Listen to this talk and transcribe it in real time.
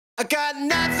I got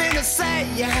nothing to say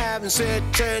you haven't said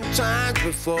 10 times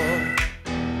before.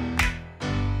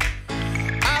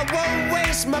 I won't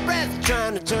waste my breath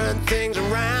trying to turn things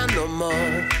around no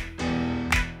more.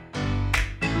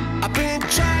 I've been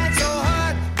trying so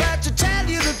hard, but to tell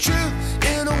you the truth,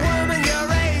 in a woman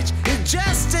your age, it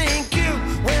just ain't cute.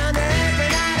 When every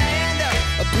night I end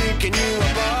up picking you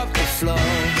above the floor.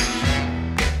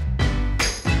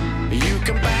 You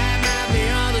can badmouth me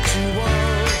all that you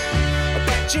want,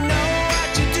 but you know what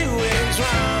you're doing's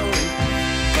wrong.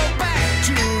 Go back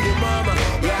to your mama,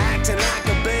 you're acting like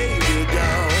a baby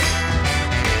doll.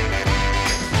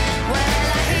 Well,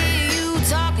 I hear you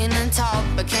talking and talk,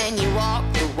 but can you walk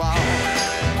the walk?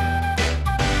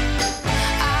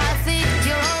 I think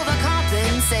you're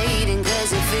overcompensating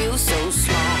 'cause it feels so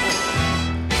small.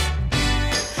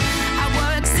 I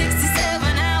work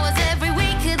 67 hours every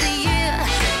week of the year.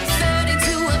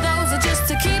 32 of those are just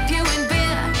to keep you in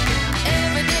beer.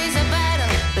 Every day's a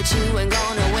battle, but you ain't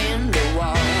gonna win the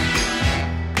war.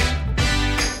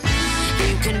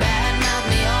 You can badmouth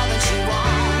me all that you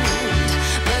want,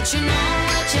 but you know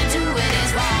what you're doing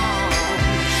is wrong.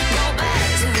 Go back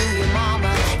to your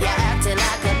mama, you're acting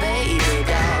like a baby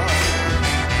doll.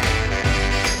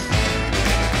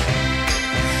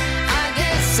 I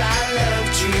guess I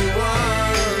loved you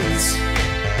once,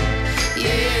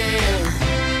 yeah,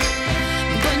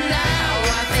 but now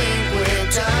I think we're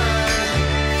done,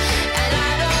 and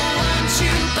I don't want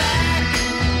you back,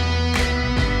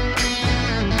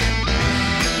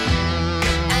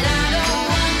 and I don't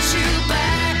want you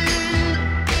back.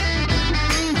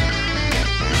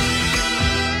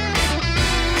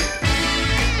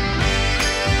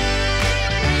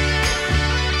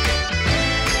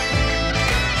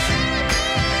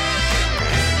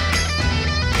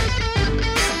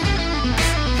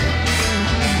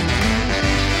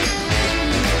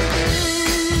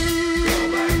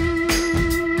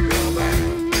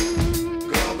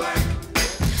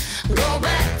 Go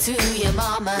back to your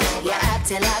mama, you're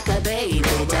acting like